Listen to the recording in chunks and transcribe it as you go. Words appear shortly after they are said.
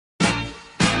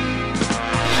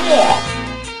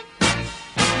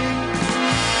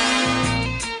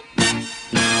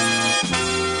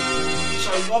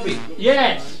Robbie.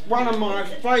 Yes. One of my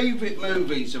favourite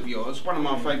movies of yours, one of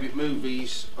my favourite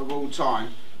movies of all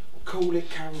time, Call It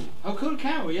Carol. Oh, Call It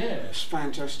Carol, yeah. It's a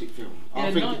fantastic film. Yeah,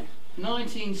 I think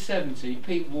 1970,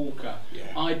 Pete Walker.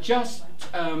 Yeah. I just,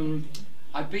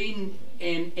 I'd been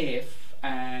in If,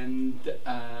 and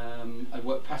I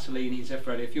worked Pasolini,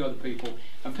 Zeffirelli, a few other people,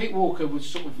 and Pete Walker was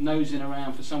sort of nosing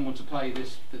around for someone to play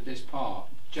this part.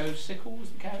 Joe Sickle was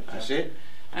the character. That's it.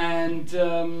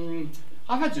 And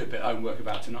I've had to do a bit of homework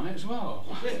about tonight as well.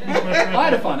 I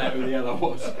had to find out who the other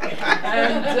was.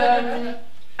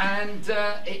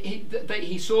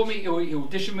 He saw me, or he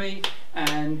auditioned me,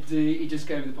 and he just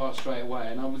gave me the part straight away.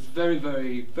 And I was very,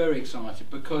 very, very excited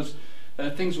because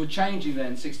things were changing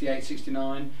then, 68,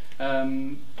 69.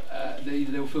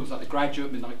 There were films like The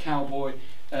Graduate, Midnight Cowboy.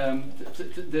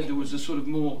 There was a sort of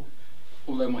more,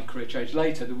 although my career changed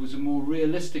later, there was a more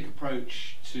realistic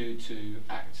approach to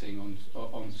acting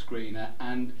on screen,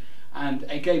 and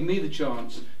it gave me the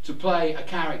chance to play a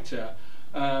character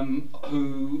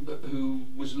who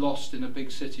was lost in a big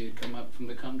city, had come up from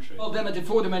the country. Well, then I did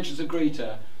 4 Dimensions of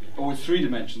Greta, or with 3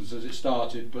 dimensions as it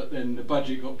started, but then the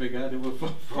budget got bigger. There were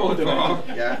 4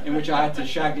 dimensions, yeah. in which I had to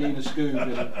shag Lena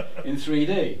Scoob in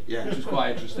 3D, yeah. which was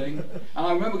quite interesting. And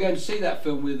I remember going to see that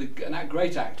film with a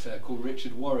great actor called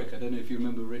Richard Warwick. I don't know if you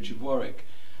remember Richard Warwick,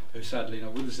 who's sadly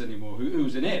not with us anymore, who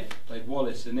was in If, played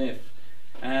Wallace in If.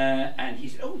 And he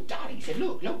said, "Oh, darling," he said,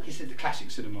 look, he said, the classic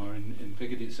cinema in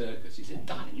Piccadilly Circus. He said,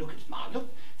 "Darling, look, it's mine,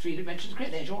 look, 3 dimensions of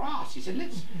Greta, there's your ass." He said,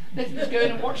 let's go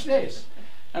in and watch this.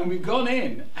 And we've gone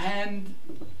in, and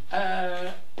they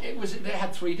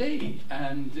had 3D,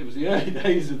 and it was the early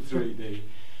days of 3D.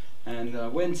 And I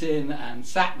went in and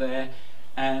sat there,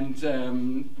 and it's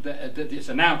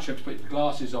an outro to put the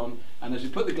glasses on, and as we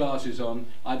put the glasses on,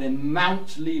 I then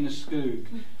mount Lena Skoog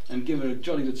and give her a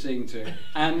jolly good sing to.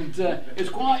 And it was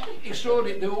quite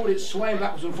extraordinary, the audience swaying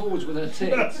backwards and forwards with her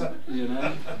tits, you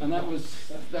know, and that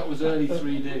was early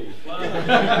 3D.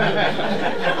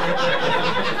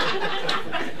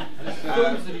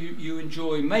 Films that you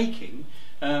enjoy making,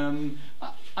 I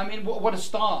mean, what a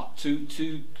start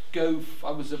to go.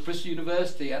 I was at Bristol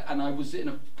University, and I was in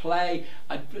a play.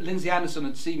 Lindsay Anderson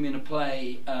had seen me in a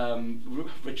play,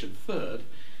 Richard III,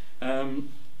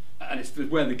 and it's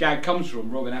where the gag comes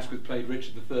from. Robin Askwith played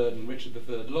Richard III, and Richard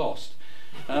III lost,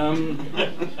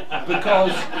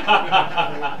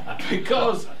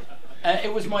 because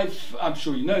it was my. I'm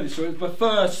sure you know this story. It was my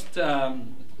first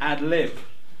ad lib.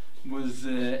 Was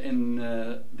in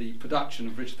the production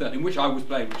of Richard III, in which I was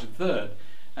playing Richard III,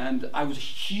 and I was a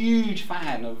huge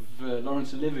fan of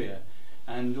Laurence Olivier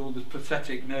and all the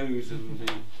pathetic nose and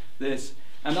this.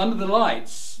 And Under the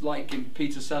Lights, like in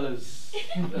Peter Sellers'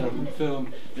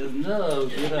 film, his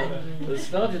nose, you know, it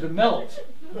started to melt,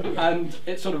 and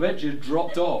it sort of edged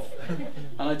dropped off.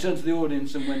 And I turned to the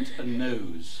audience and went, "A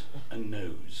nose, a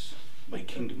nose. My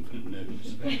kingdom for the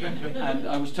nose." And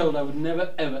I was told I would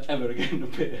never, ever, ever again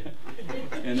appear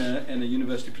in a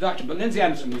university production. But Lindsay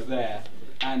Anderson was there,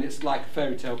 and it's like a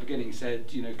fairy tale beginning. He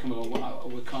said, you know, come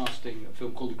along, we're casting a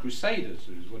film called The Crusaders,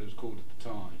 which is what it was called at the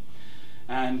time.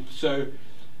 And so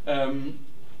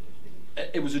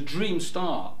it was a dream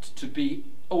start to be,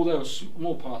 although a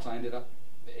small part I ended up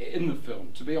in the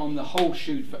film, to be on the whole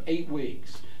shoot for 8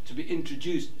 weeks, to be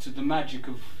introduced to the magic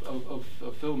of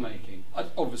filmmaking.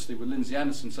 Obviously with Lindsay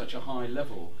Anderson, such a high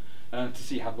level, to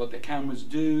see what the cameras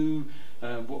do,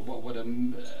 what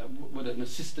an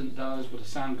assistant does, what a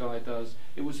sound guy does.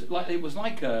 It was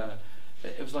like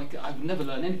I've never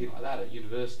learned anything like that at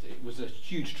university. It was a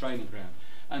huge training ground,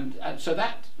 and so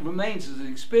that remains as an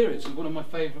experience of one of my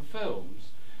favourite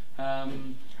films.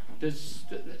 And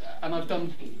I've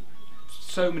done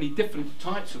so many different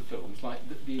types of films, like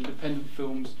the independent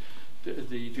films,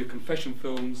 the confession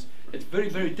films. It's very,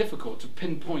 very difficult to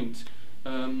pinpoint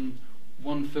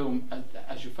one film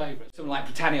as your favourite. Something like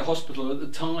Britannia Hospital at the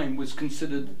time was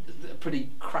considered a pretty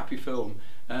crappy film,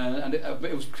 and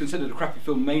it was considered a crappy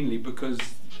film mainly because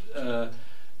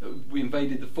we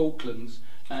invaded the Falklands,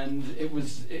 and it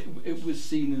was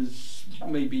seen as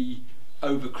maybe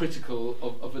overcritical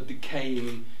of a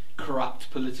decaying,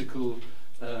 corrupt political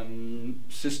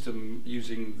system,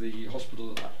 using the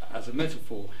hospital as a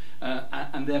metaphor,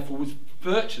 and therefore was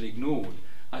virtually ignored.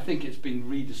 I think it's been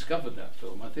rediscovered, that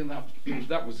film. I think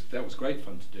that was great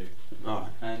fun to do,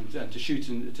 and to shoot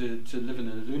to live in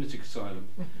a lunatic asylum,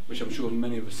 which I'm sure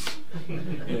many of us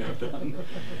here have done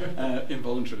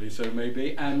involuntarily, so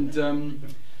maybe, and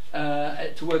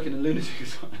to work in a lunatic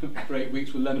asylum for 8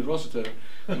 weeks with Leonard Rossiter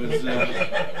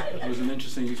was an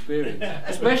interesting experience,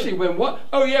 especially when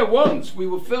once we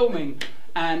were filming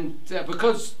And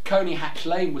because Coney Hatch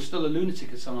Lane was still a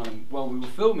lunatic asylum while we were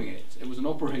filming it, it was an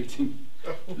operating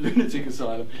lunatic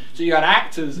asylum. So you had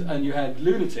actors and you had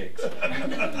lunatics,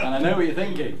 and I know what you're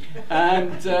thinking.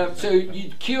 And so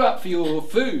you'd queue up for your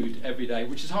food every day,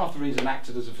 which is half the reason an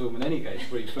actor does a film in any case,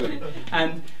 free food.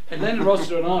 And Leonard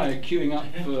Rossiter and I are queuing up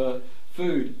for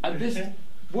food, and this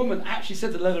woman actually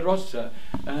said to Leonard Rossiter,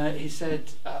 he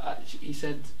said,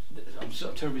 I'm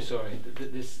terribly sorry.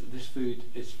 This food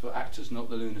is for actors, not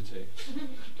the lunatics.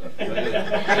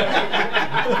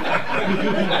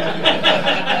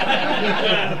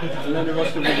 Leonard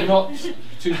Rossiter was not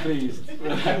too pleased.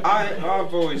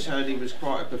 I've always heard he was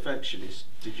quite a perfectionist.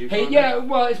 Did you?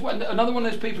 Well, it's another one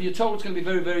of those people you're told it's going to be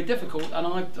very, very difficult, and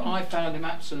I found him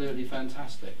absolutely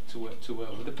fantastic to work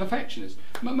with. A perfectionist.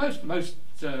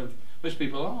 Most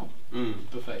people are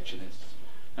perfectionists.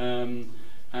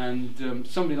 And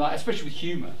somebody like, especially with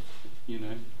humour, you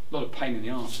know, a lot of pain in the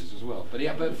arses as well.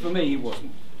 But for me, he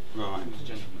wasn't. Right. He was a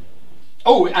gentleman.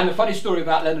 Oh, and the funny story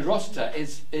about Leonard Rossiter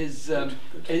is the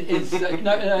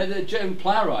Joan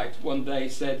Plowright one day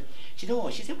said, she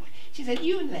said,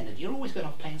 you and Leonard, you're always going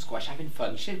off playing squash, having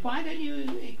fun. She said, why don't you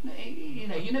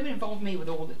never involve me with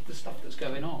all the stuff that's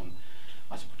going on.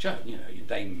 I said, well, Joan, you know, you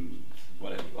dame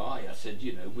whatever you are. I said,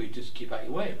 you know, we just keep out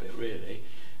your way a bit, really.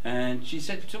 And she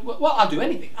said, well, I'll do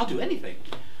anything.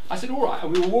 I said, all right.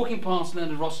 And we were walking past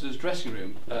Leonard Rossiter's dressing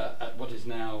room at what is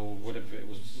now, whatever it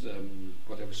was,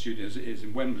 whatever studios it is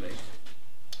in Wembley.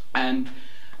 And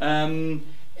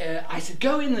I said,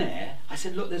 go in there. I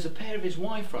said, look, there's a pair of his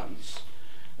Y-fronts,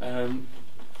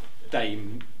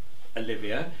 Dame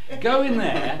Olivia. Go in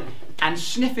there and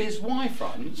sniff his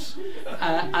Y-fronts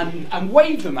and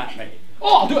wave them at me.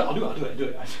 Oh, I'll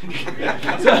do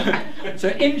it. So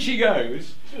in she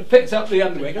goes, picks up the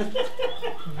underwear, goes,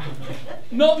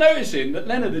 not noticing that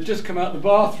Leonard had just come out of the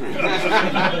bathroom.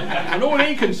 And all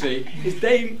he can see is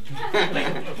Dame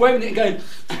waving it and going,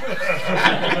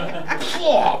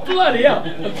 oh, bloody hell,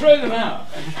 and throw them out.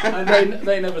 And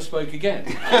they never spoke again.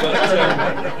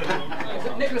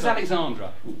 But, Nicholas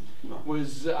Alexandra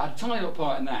was had a tiny little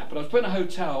part in that, but I was put in a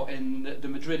hotel in the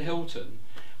Madrid Hilton.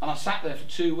 And I sat there for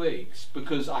 2 weeks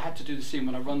because I had to do the scene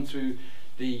when I run through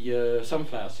the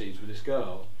sunflower seeds with this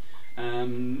girl,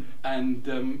 and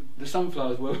the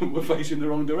sunflowers were facing the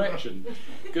wrong direction.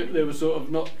 They were sort of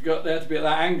not got there to be at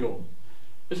that angle.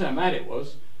 That's how mad it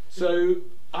was. So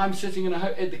I'm sitting in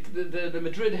the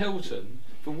Madrid Hilton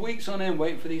for weeks on end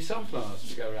waiting for these sunflowers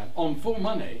to go around on full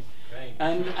money.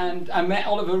 And I met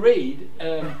Oliver Reed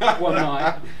one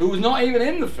night, who was not even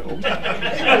in the film,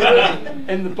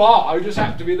 in the bar, who just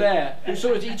happened to be there. He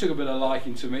took a bit of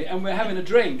liking to me, and we're having a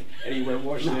drink, and he went,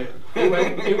 watch this. He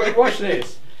went, watch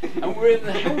this. And we're in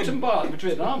the Hilton bar in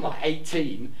Madrid, and I'm like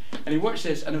 18, and he watched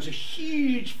this, and there was a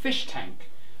huge fish tank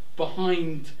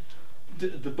behind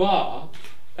the bar.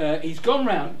 He's gone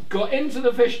round, got into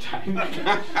the fish tank,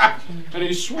 and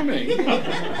he's swimming,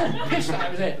 pissed out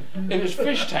of his head, in his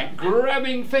fish tank,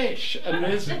 grabbing fish, and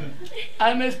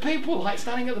there's people like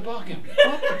standing at the bar going,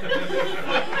 what?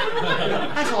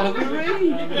 That's Oliver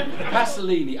Reed.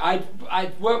 Pasolini.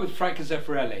 I'd worked with Franco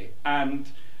Zeffirelli,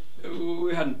 and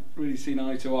we hadn't really seen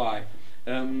eye to eye,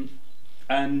 and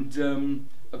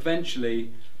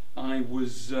eventually I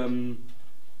was,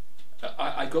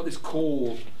 I got this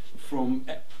call from,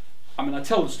 I mean, I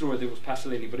tell the story that it was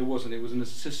Pasolini, but it wasn't. It was an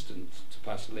assistant to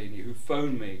Pasolini who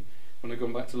phoned me when I'd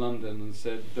gone back to London and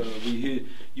said, we hear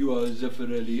you are a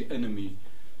Zeffirelli enemy.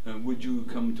 Would you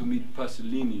come to meet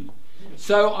Pasolini?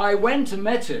 So I went and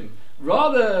met him,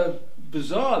 rather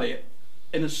bizarrely,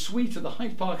 in a suite at the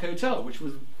Hyde Park Hotel, which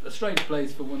was a strange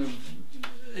place for one of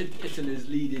Italy's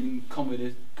leading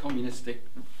communistic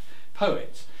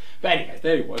poets. But anyway,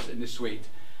 there he was in this suite.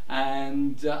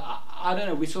 And I don't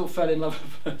know, we sort of fell in love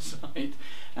at first sight.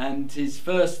 And his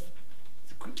first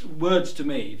words to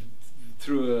me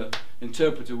through an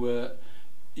interpreter were,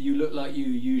 "You look like you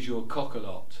use your cock a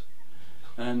lot."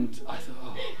 And I thought,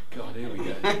 oh God, here we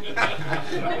go.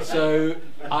 So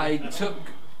I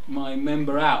took my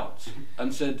member out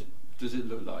and said, "Does it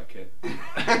look like it?"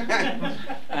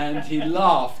 And he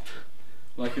laughed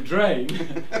like a drain.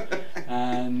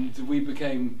 And we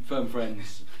became firm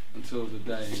friends until the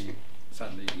day,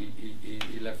 sadly,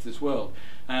 he left this world.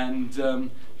 And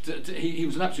he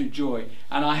was an absolute joy.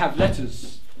 And I have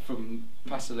letters from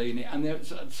Pasolini, and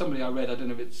there's somebody I read, I don't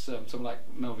know if it's someone like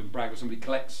Melvin Bragg or somebody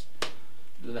collects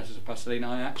the letters of Pasolini.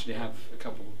 I actually have a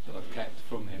couple that I've kept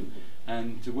from him,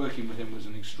 and working with him was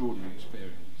an extraordinary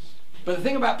experience. But the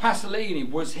thing about Pasolini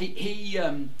was he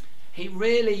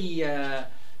really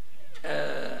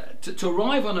to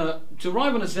arrive on a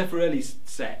Zeffirelli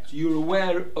set, you're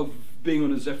aware of being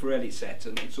on a Zeffirelli set,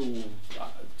 and it's all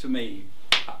to me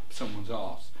up someone's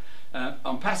arse.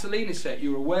 On Pasolini's set,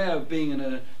 you're aware of being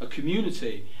in a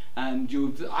community, and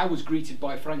I was greeted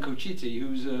by Franco Citti,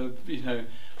 who's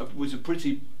was a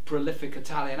pretty prolific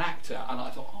Italian actor, and I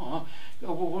thought, oh,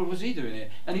 what was he doing here?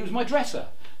 And he was my dresser.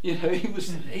 You know, he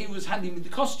was handing me the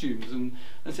costumes and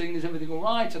saying, is everything all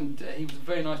right? And he was a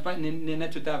very nice man.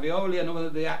 Ninetto Davioli, and one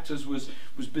of the actors was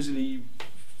busily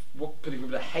putting a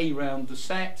bit of hay round the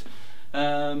set.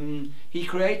 He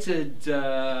created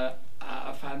a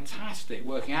fantastic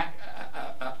working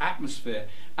atmosphere,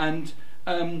 and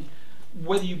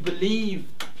whether you believe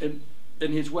in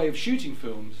his way of shooting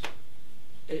films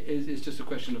is just a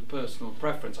question of personal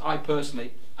preference. I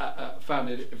personally found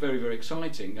it very, very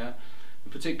exciting,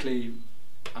 particularly,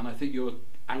 and I think you're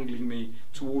angling me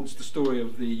towards the story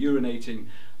of the urinating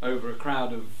over a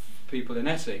crowd of people in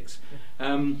Essex,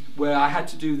 where I had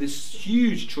to do this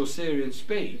huge Chaucerian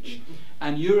speech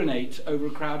and urinate over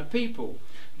a crowd of people.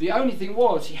 The only thing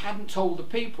was, he hadn't told the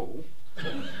people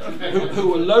who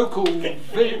were local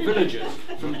villagers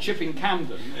from Chipping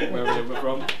Camden, wherever they were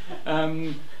from.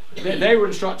 They were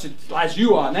instructed, as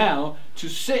you are now, to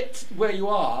sit where you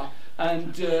are,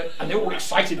 and they're all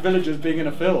excited villagers being in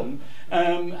a film,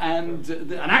 and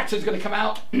an actor's going to come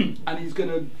out and he's going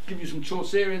to give you some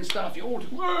Chaucerian stuff. You all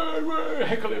just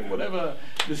heckle him, whatever,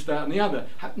 this, that, and the other.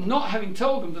 Not having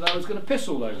told them that I was going to piss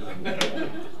all over them.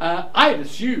 I had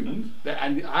assumed that,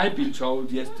 and I'd been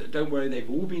told, yes, don't worry, they've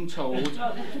all been told,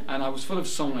 and I was full of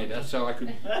cider so I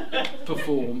could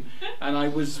perform, and I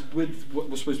was with what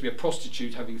was supposed to be a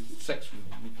prostitute having sex with,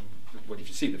 well, if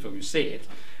you see the film, you see it,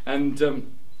 and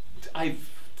I've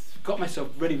got myself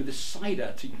ready with this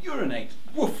cider to urinate,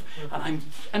 woof, and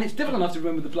it's difficult enough to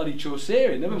remember the bloody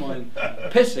Chaucerian, never mind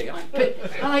pissing,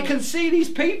 and I can see these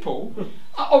people,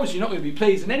 obviously not going to be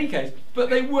pleased in any case, but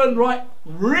they weren't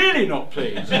really not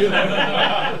pleased, you know.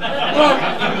 Well,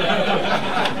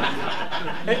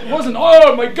 it wasn't,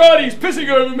 oh my God, he's pissing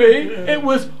over me, it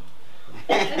was,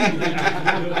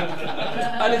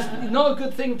 and it's not a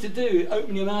good thing to do,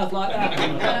 open your mouth like that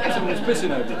when someone's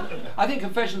pissing over you. I think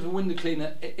Confessions of a Window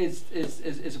Cleaner is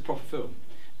a proper film.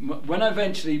 When I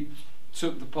eventually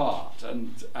took the part,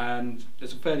 and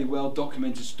there's a fairly well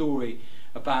documented story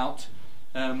about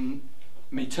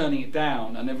me turning it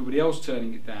down and everybody else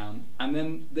turning it down, and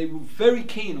then they were very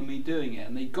keen on me doing it,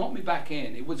 and they got me back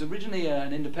in. It was originally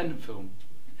an independent film.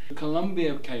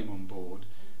 Columbia came on board.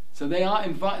 So they are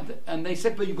invited, and they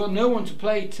said, but you've got no one to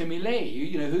play Timmy Lee,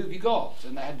 you know, who have you got?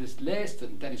 And they had this list,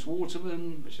 and Dennis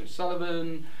Waterman, Richard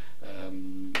Sullivan,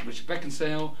 Richard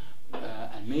Beckinsale,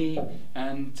 and me,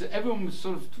 and everyone was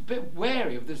sort of a bit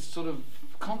wary of this sort of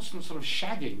constant sort of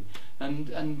shagging, and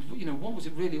you know, what was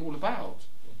it really all about?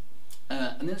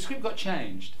 And then the script got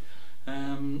changed,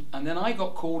 and then I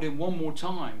got called in one more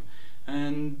time,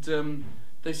 and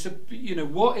they said, you know,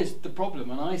 what is the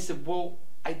problem? And I said, well,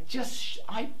 I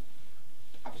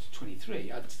was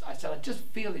 23. I said, I just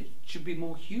feel it should be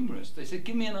more humorous. They said,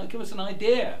 give us an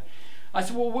idea. I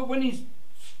said, well, when he's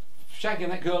shagging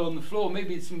that girl on the floor,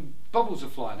 maybe some bubbles are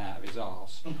flying out of his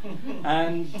arse.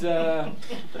 And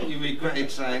you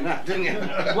regretted saying that, didn't you?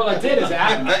 Well, I did, as it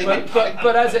happened.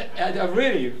 But I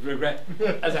really regret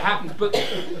as it happens.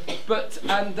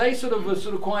 And they sort of were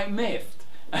sort of quite miffed.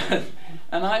 And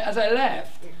as I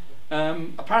left,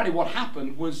 apparently what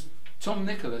happened was, Tom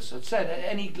Nicholas had said,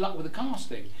 any luck with the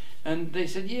casting? And they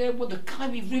said, yeah, well, the guy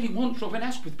we really want is Robin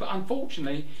Askwith, but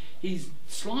unfortunately he's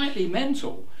slightly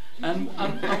mental and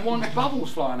wants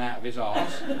bubbles flying out of his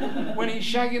arse when he's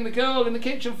shagging the girl in the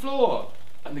kitchen floor.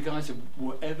 And the guy said,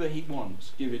 whatever he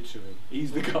wants, give it to him.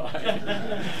 He's the guy.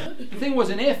 The thing was,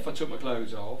 if I took my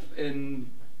clothes off in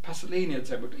Pasolini,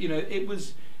 you know,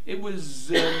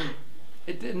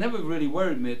 it never really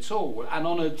worried me at all. And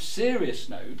on a serious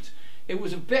note, it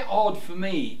was a bit odd for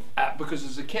me because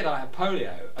as a kid I had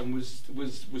polio and was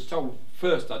told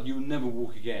first that you'll never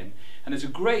walk again. And there's a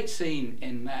great scene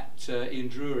in that Ian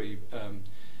Drury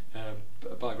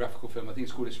biographical film, I think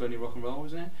it's called It's Only Rock and Roll,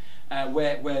 isn't it?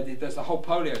 Where there's the whole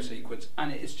polio sequence,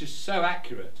 and it's just so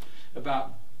accurate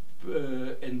about,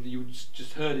 and you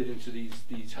just herded into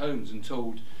these homes and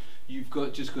told you've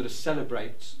just got to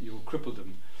celebrate your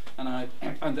crippledom, and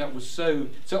that was so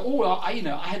all I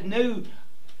had no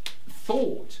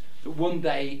thought that one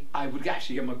day I would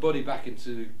actually get my body back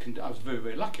into, I was very,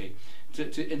 very lucky,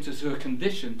 into a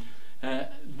condition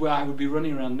where I would be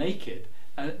running around naked,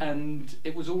 and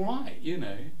it was all right, you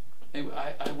know.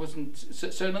 I wasn't.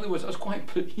 So in other words, I was quite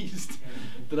pleased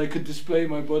that I could display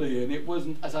my body, and it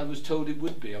wasn't as I was told it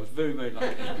would be. I was very, very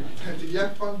lucky. Did you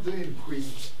have fun doing Queen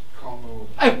Kong?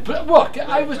 But what?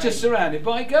 I was just surrounded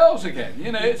by girls again.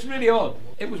 You know, it's really odd.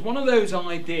 It was one of those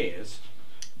ideas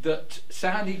that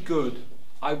sounded good.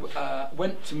 I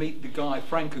went to meet the guy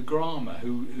Frank Agrama,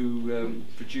 who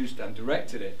produced and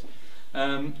directed it,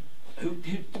 who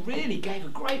really gave a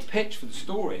great pitch for the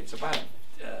story. It's about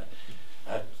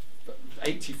a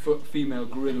 80-foot female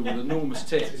gorilla with enormous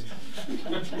tits.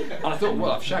 And I thought,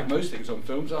 well, I've shagged most things on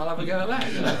film, so I'll have a go at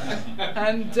that. You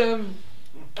know?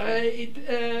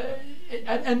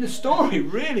 And the story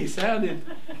really sounded.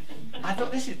 I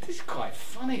thought this is quite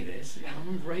funny. This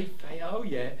oh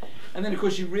yeah. And then of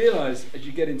course you realise as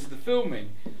you get into the filming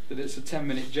that it's a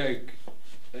 10-minute joke,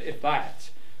 if that,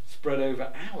 spread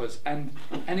over hours, and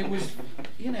it was,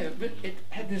 you know, it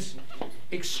had this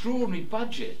extraordinary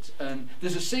budget. And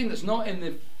there's a scene that's not in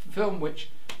the film which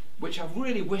I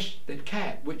really wish they'd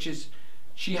kept, which is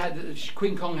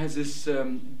Queen Kong has this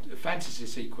fantasy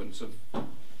sequence of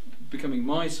becoming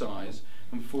my size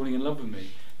and falling in love with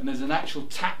me, and there's an actual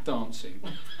tap dancing.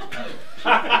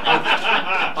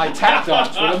 I tap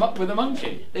dance with a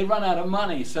monkey. They run out of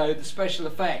money, so the special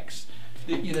effects,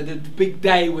 you know, the big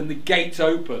day when the gates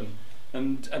open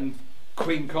and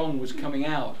Queen Kong was coming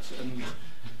out, and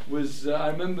was I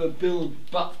remember Bill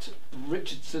Butt,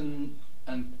 Richardson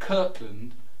and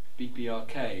Kirkland,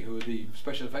 BPRK, who were the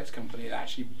special effects company that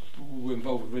actually were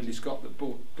involved with Ridley Scott that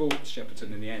bought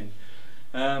Shepperton in the end.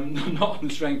 Not on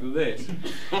the strength of this.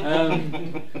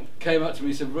 Came up to me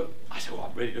and said, I said, well,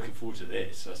 I'm really looking forward to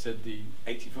this. I said, the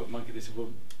 80-foot monkey. They said, well,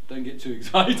 don't get too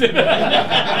excited.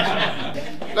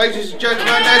 Ladies and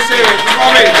gentlemen, that's it.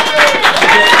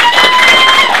 Bobby.